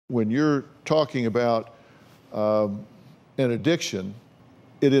when you're talking about an addiction,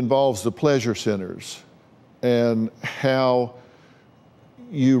 it involves the pleasure centers and how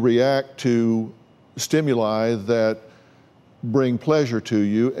you react to stimuli that bring pleasure to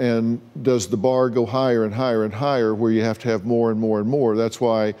you, and does the bar go higher and higher and higher where you have to have more and more and more. That's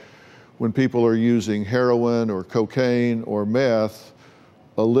why when people are using heroin or cocaine or meth,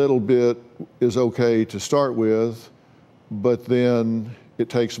 a little bit is okay to start with, but then it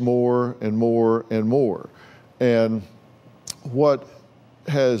takes more and more and more. And what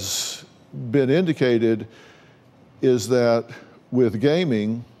has been indicated is that with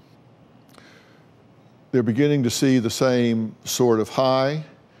gaming, they're beginning to see the same sort of high,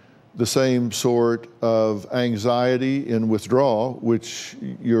 the same sort of anxiety and withdrawal, which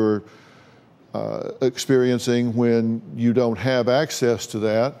you're experiencing when you don't have access to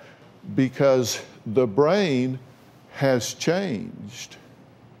that, because the brain has changed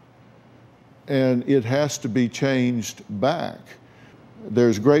and it has to be changed back.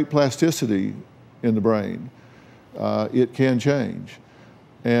 There's great plasticity in the brain. It can change.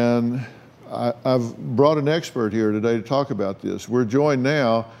 And I've brought an expert here today to talk about this. We're joined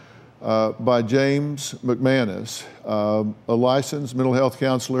now by James McManus, a licensed mental health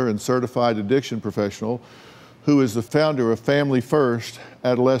counselor and certified addiction professional, who is the founder of Family First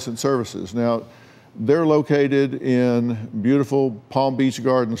Adolescent Services. Now, they're located in beautiful Palm Beach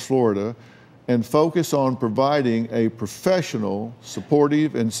Gardens, Florida, and focus on providing a professional,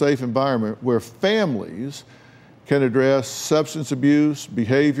 supportive, and safe environment where families can address substance abuse,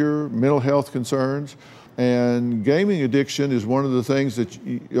 behavior, mental health concerns. And gaming addiction is one of the things that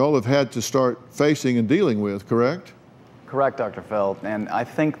y'all have had to start facing and dealing with, correct? Correct, Dr. Phil. And I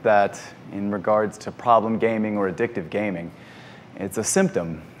think that in regards to problem gaming or addictive gaming, it's a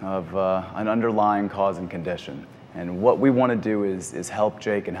symptom of an underlying cause and condition. And what we want to do is help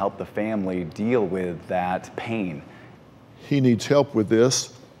Jake and help the family deal with that pain. He needs help with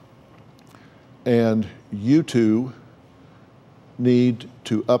this, and you two need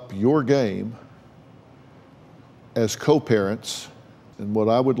to up your game as co-parents. And what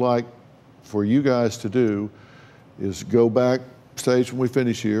I would like for you guys to do is go backstage when we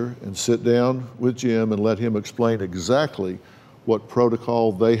finish here and sit down with Jim and let him explain exactly what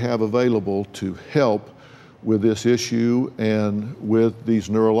protocol they have available to help with this issue and with these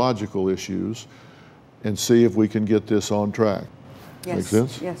neurological issues, and see if we can get this on track. Yes. Make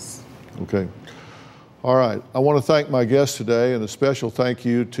sense? Yes. Okay. All right. I want to thank my guests today, and a special thank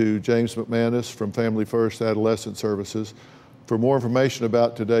you to James McManus from Family First Adolescent Services. For more information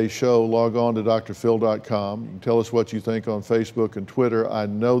about today's show, log on to drphil.com. You can tell us what you think on Facebook and Twitter. I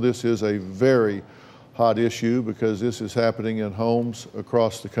know this is a very hot issue because this is happening in homes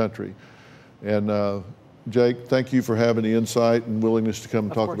across the country. And Jake, thank you for having the insight and willingness to come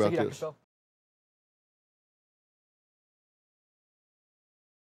and talk about this.